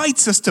 He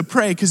invites us to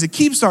pray because it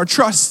keeps our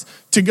trust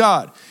to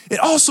God. It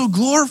also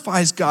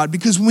glorifies God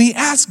because when we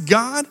ask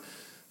God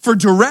for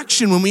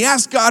direction, when we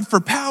ask God for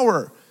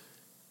power,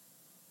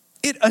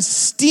 it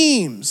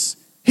esteems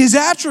His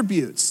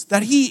attributes,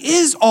 that He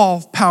is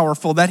all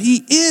powerful, that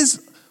He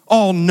is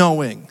all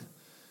knowing,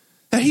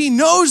 that He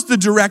knows the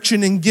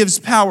direction and gives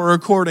power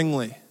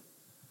accordingly.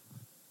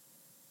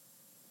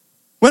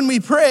 When we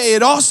pray,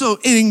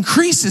 it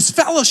increases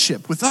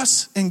fellowship with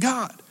us and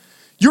God.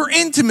 Your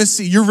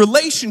intimacy, your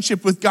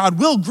relationship with God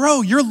will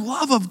grow. Your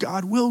love of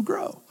God will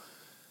grow.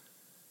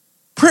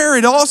 Prayer,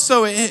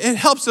 it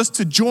helps us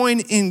to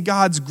join in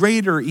God's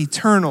greater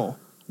eternal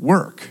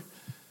work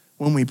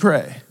when we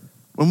pray.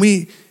 When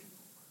we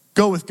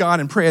go with God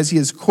and pray as He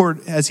has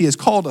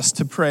called us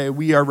to pray,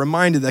 we are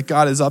reminded that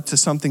God is up to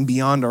something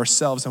beyond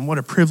ourselves, and what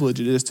a privilege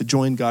it is to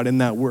join God in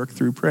that work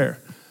through prayer.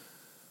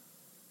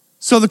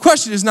 So the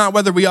question is not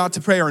whether we ought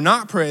to pray or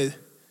not pray.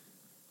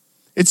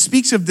 It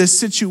speaks of this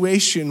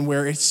situation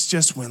where it's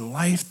just when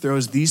life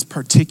throws these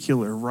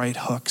particular right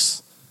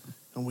hooks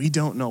and we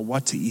don't know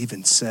what to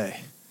even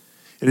say.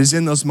 It is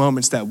in those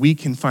moments that we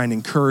can find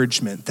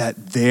encouragement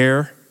that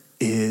there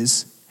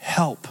is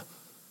help.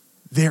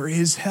 There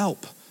is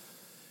help.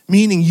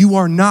 Meaning you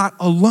are not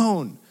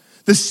alone.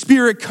 The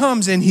Spirit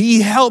comes and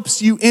He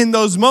helps you in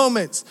those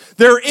moments.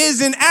 There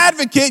is an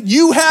advocate.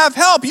 You have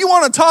help. You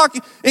want to talk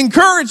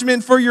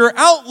encouragement for your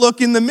outlook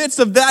in the midst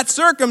of that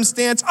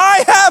circumstance.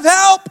 I have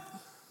help.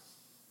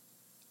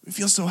 We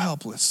feel so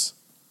helpless.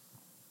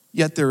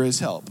 Yet there is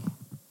help.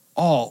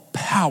 All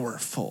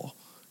powerful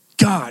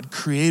God,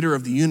 creator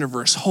of the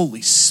universe,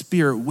 Holy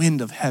Spirit,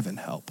 wind of heaven,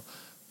 help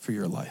for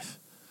your life.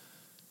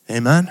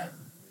 Amen?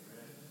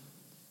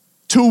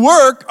 To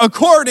work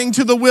according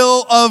to the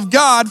will of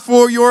God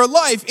for your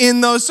life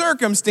in those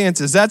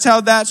circumstances. That's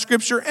how that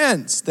scripture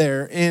ends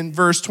there in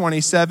verse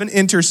 27,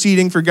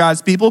 interceding for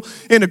God's people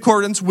in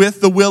accordance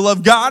with the will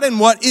of God. And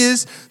what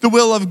is the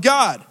will of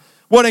God?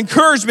 What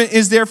encouragement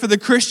is there for the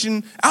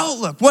Christian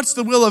outlook? What's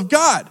the will of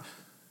God?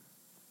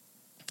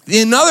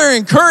 Another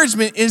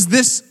encouragement is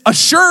this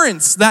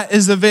assurance that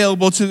is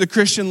available to the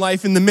Christian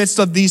life in the midst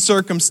of these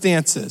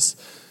circumstances.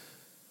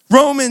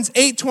 Romans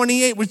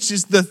 8:28, which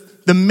is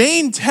the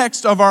main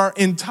text of our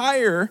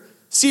entire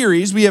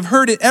series. We have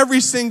heard it every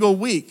single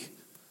week.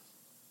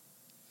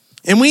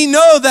 And we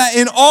know that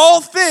in all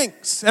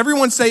things,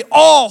 everyone say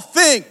all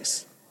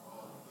things.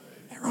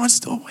 Everyone's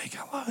still awake,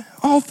 I love it.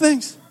 All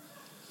things.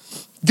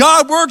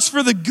 God works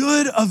for the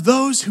good of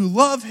those who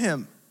love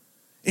him.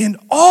 In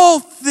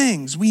all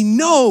things, we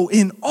know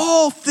in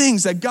all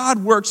things that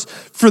God works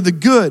for the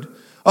good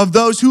of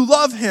those who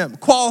love him.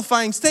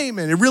 Qualifying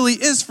statement. It really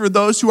is for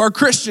those who are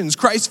Christians,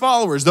 Christ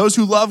followers, those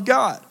who love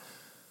God,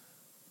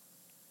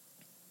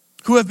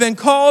 who have been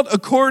called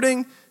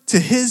according to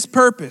his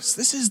purpose.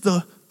 This is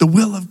the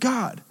will of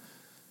God,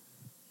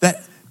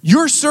 that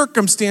your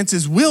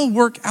circumstances will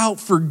work out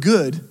for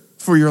good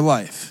for your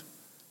life.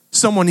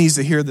 Someone needs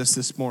to hear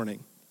this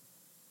morning.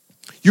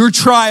 Your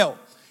trial,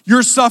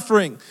 your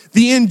suffering,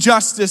 the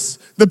injustice,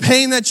 the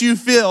pain that you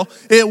feel,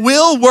 it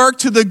will work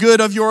to the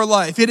good of your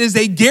life. It is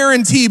a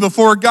guarantee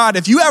before God.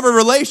 If you have a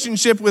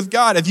relationship with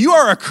God, if you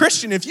are a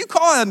Christian, if you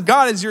call on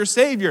God as your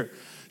Savior,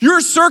 your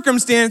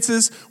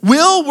circumstances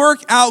will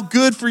work out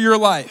good for your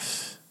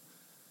life.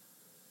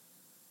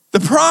 The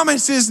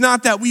promise is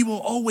not that we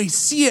will always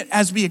see it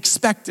as we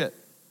expect it.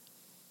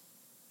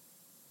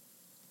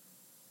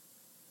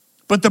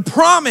 But the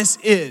promise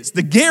is,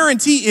 the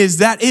guarantee is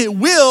that it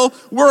will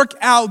work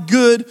out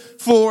good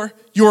for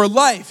your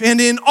life.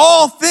 And in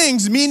all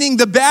things, meaning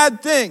the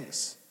bad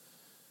things.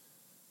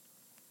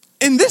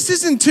 And this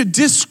isn't to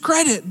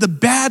discredit the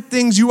bad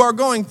things you are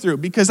going through,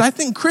 because I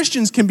think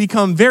Christians can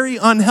become very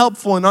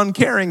unhelpful and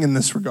uncaring in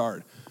this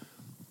regard.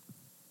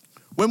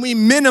 When we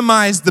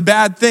minimize the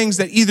bad things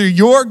that either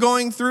you're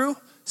going through,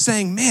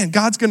 saying, man,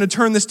 God's going to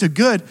turn this to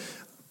good.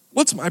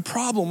 What's my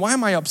problem? Why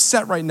am I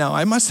upset right now?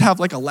 I must have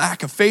like a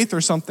lack of faith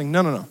or something.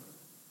 No.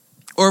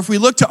 Or if we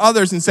look to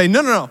others and say,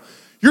 no,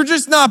 you're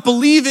just not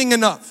believing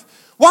enough.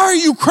 Why are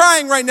you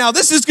crying right now?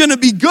 This is going to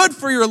be good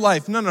for your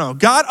life. No.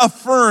 God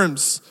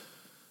affirms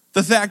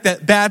the fact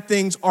that bad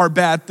things are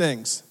bad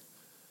things.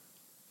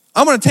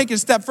 I'm going to take it a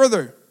step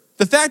further.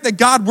 The fact that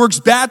God works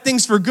bad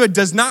things for good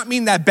does not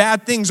mean that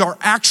bad things are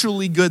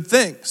actually good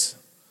things.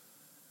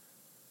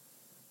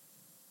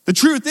 The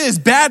truth is,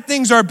 bad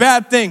things are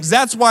bad things.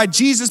 That's why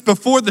Jesus,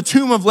 before the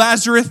tomb of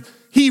Lazarus,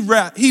 he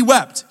wept.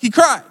 He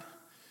cried.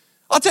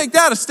 I'll take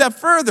that a step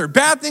further.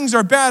 Bad things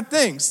are bad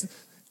things.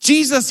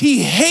 Jesus,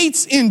 he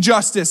hates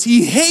injustice.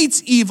 He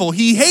hates evil.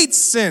 He hates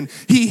sin.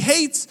 He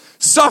hates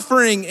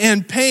suffering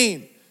and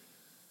pain.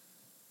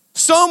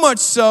 So much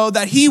so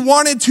that he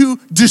wanted to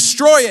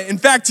destroy it. In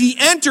fact, he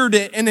entered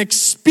it and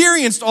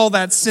experienced all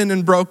that sin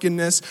and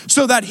brokenness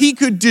so that he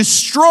could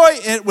destroy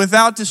it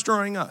without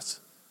destroying us.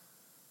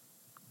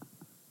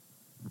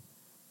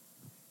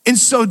 And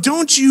so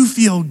don't you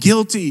feel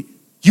guilty.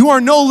 You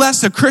are no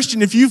less a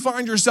Christian if you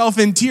find yourself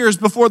in tears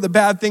before the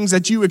bad things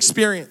that you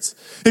experience.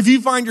 If you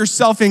find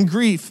yourself in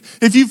grief,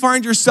 if you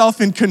find yourself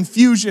in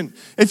confusion,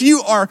 if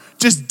you are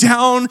just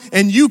down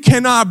and you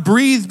cannot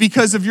breathe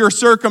because of your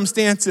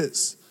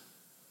circumstances.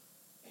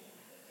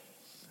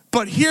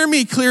 But hear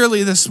me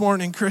clearly this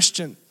morning,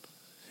 Christian.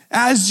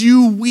 As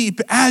you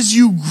weep, as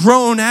you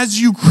groan, as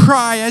you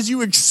cry, as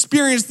you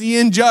experience the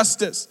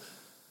injustice,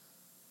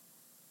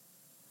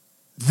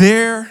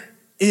 there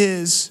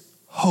is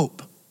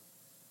hope.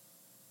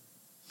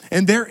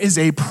 And there is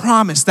a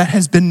promise that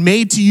has been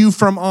made to you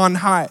from on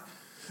high,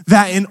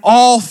 that in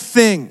all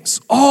things,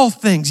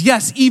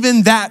 yes,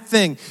 even that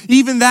thing,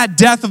 even that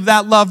death of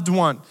that loved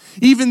one,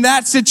 even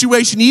that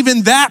situation,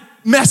 even that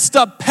messed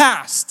up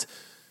past,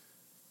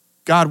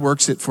 God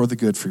works it for the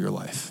good for your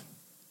life.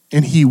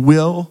 And he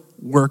will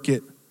work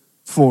it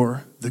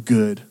for the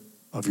good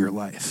of your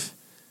life.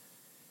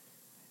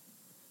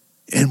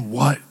 And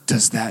what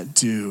does that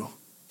do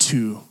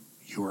to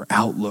your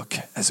outlook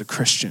as a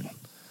Christian?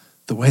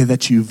 The way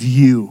that you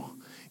view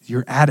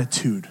your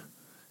attitude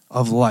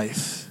of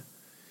life,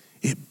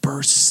 it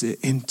bursts it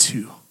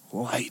into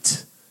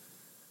light.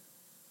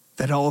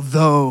 That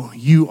although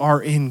you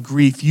are in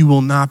grief, you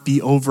will not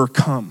be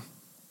overcome.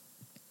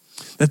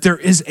 That there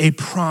is a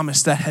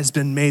promise that has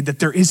been made, that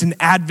there is an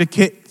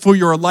advocate for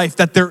your life,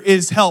 that there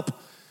is help,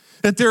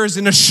 that there is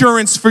an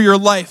assurance for your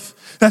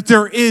life, that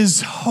there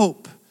is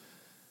hope.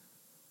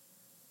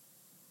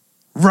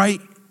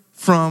 Right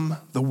from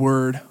the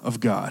Word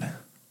of God.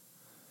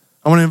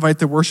 I want to invite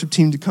the worship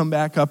team to come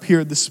back up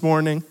here this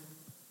morning.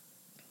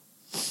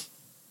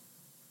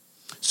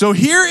 So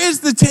here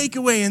is the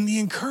takeaway and the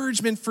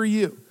encouragement for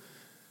you.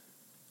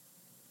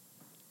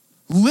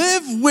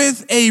 Live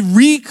with a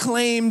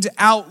reclaimed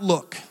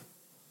outlook.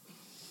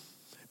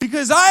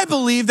 Because I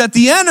believe that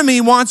the enemy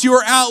wants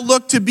your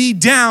outlook to be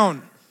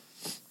down.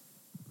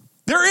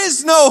 There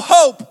is no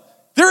hope.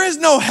 There is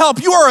no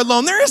help. You are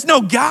alone. There is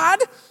no God.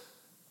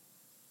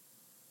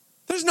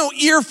 There's no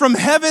ear from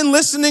heaven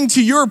listening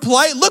to your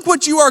plight. Look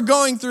what you are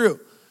going through.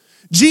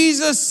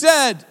 Jesus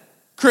said,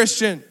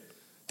 Christian,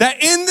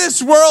 that in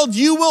this world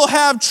you will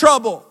have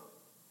trouble.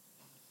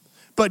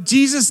 But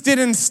Jesus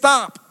didn't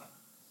stop.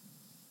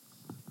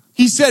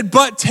 He said,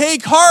 but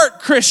take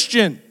heart,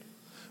 Christian,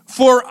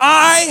 for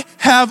I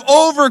have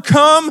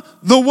overcome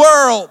the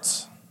world.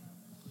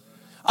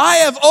 I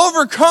have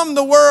overcome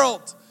the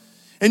world.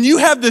 And you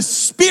have the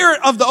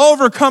spirit of the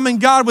overcoming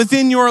God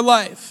within your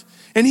life.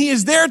 And he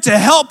is there to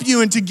help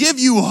you and to give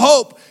you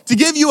hope, to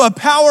give you a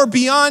power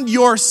beyond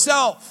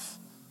yourself.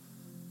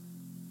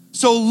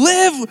 So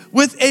live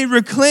with a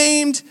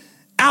reclaimed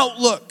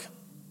outlook.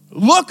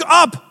 Look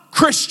up,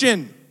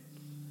 Christian.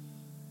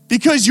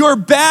 Because your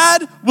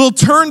bad will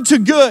turn to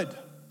good.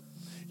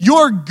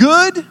 Your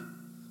good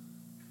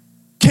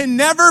can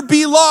never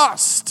be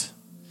lost.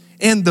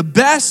 And the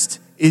best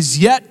is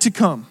yet to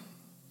come.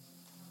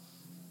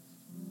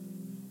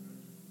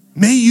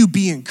 May you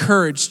be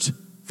encouraged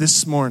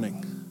this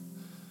morning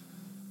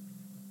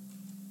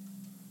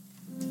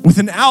with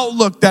an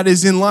outlook that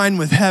is in line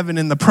with heaven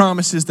and the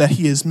promises that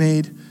he has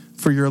made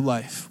for your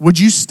life. Would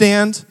you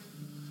stand?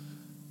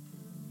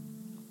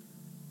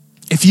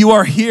 If you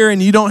are here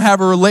and you don't have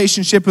a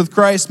relationship with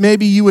Christ,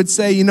 maybe you would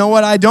say, you know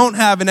what, I don't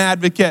have an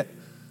advocate.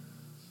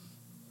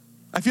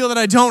 I feel that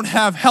I don't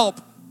have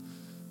help.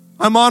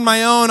 I'm on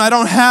my own. I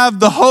don't have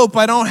the hope.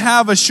 I don't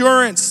have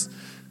assurance.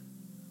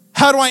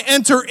 How do I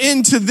enter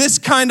into this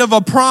kind of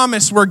a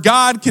promise where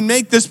God can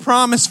make this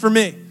promise for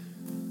me?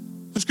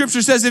 The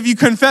scripture says if you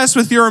confess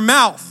with your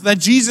mouth that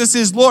Jesus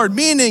is Lord,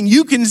 meaning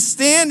you can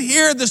stand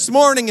here this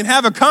morning and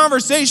have a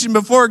conversation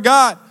before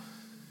God.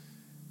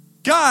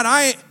 God,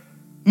 I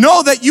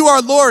know that you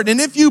are Lord, and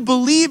if you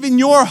believe in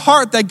your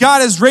heart that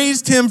God has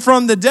raised him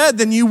from the dead,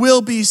 then you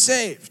will be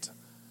saved.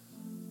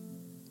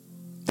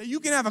 That you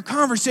can have a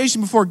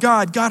conversation before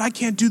God. God, I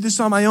can't do this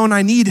on my own.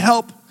 I need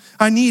help.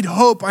 I need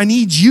hope. I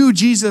need you,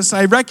 Jesus.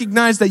 I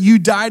recognize that you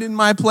died in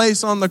my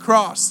place on the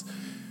cross,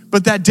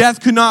 but that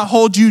death could not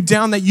hold you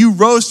down, that you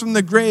rose from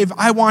the grave.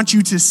 I want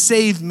you to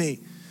save me.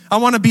 I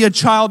want to be a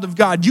child of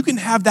God. You can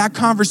have that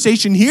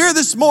conversation here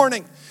this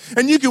morning.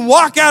 And you can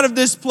walk out of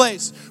this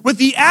place with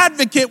the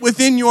advocate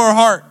within your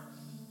heart.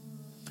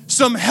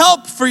 Some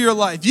help for your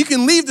life. You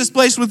can leave this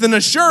place with an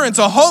assurance,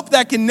 a hope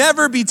that can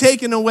never be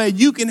taken away.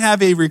 You can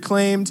have a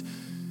reclaimed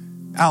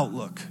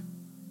outlook.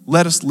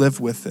 Let us live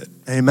with it.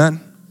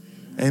 Amen?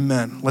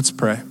 Amen. Let's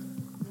pray.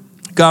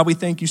 God, we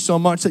thank you so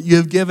much that you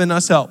have given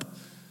us help,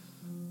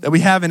 that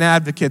we have an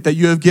advocate, that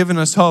you have given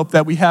us hope,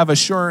 that we have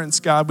assurance,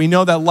 God. We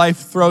know that life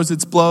throws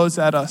its blows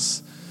at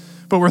us.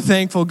 But we're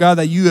thankful, God,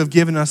 that you have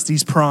given us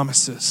these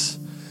promises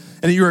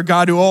and that you are a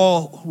God who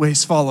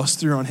always follows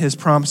through on his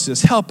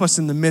promises. Help us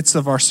in the midst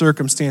of our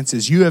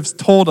circumstances. You have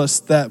told us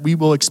that we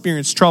will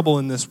experience trouble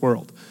in this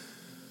world.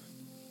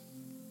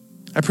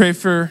 I pray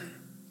for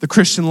the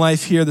Christian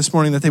life here this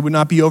morning that they would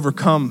not be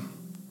overcome,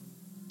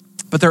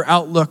 but their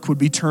outlook would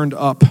be turned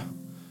up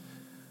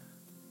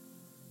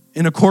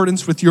in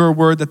accordance with your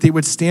word, that they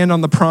would stand on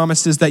the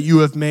promises that you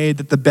have made,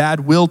 that the bad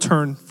will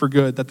turn for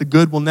good, that the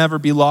good will never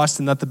be lost,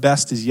 and that the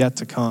best is yet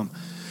to come.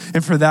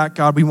 And for that,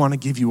 God, we want to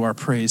give you our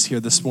praise here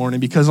this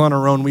morning, because on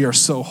our own, we are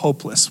so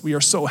hopeless. We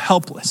are so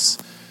helpless.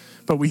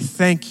 But we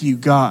thank you,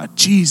 God.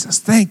 Jesus,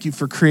 thank you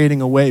for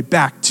creating a way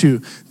back to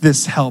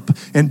this help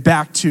and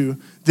back to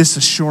this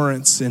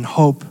assurance and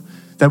hope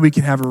that we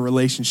can have a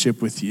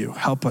relationship with you.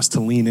 Help us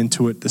to lean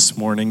into it this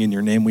morning. In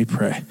your name we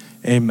pray.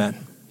 Amen.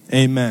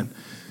 Amen.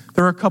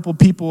 There are a couple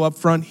people up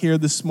front here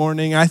this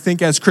morning. I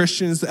think as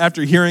Christians,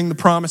 after hearing the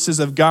promises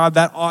of God,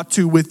 that ought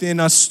to within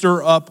us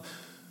stir up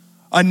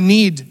a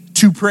need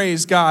to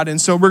praise God.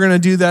 And so we're going to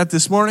do that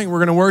this morning. We're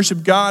going to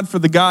worship God for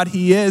the God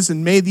he is.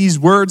 And may these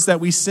words that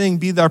we sing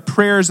be the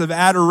prayers of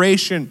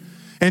adoration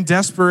and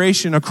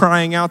desperation of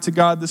crying out to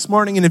God this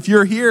morning. And if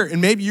you're here and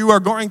maybe you are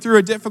going through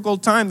a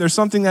difficult time, there's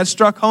something that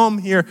struck home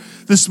here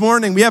this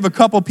morning. We have a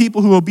couple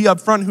people who will be up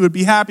front who would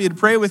be happy to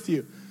pray with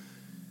you.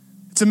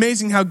 It's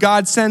amazing how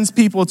God sends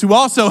people to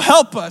also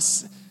help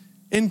us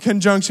in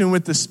conjunction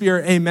with the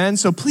Spirit. Amen.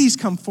 So please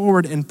come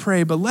forward and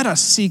pray, but let us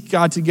seek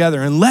God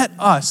together and let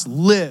us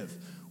live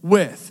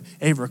with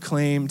a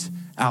reclaimed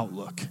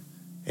outlook.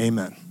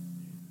 Amen.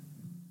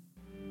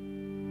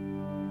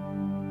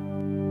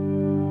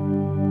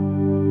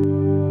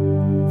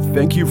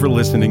 Thank you for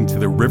listening to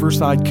the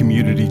Riverside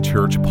Community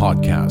Church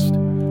podcast.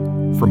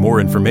 For more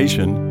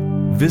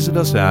information, visit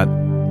us at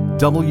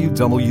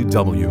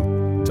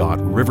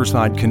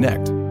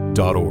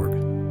www.riversideconnect.org.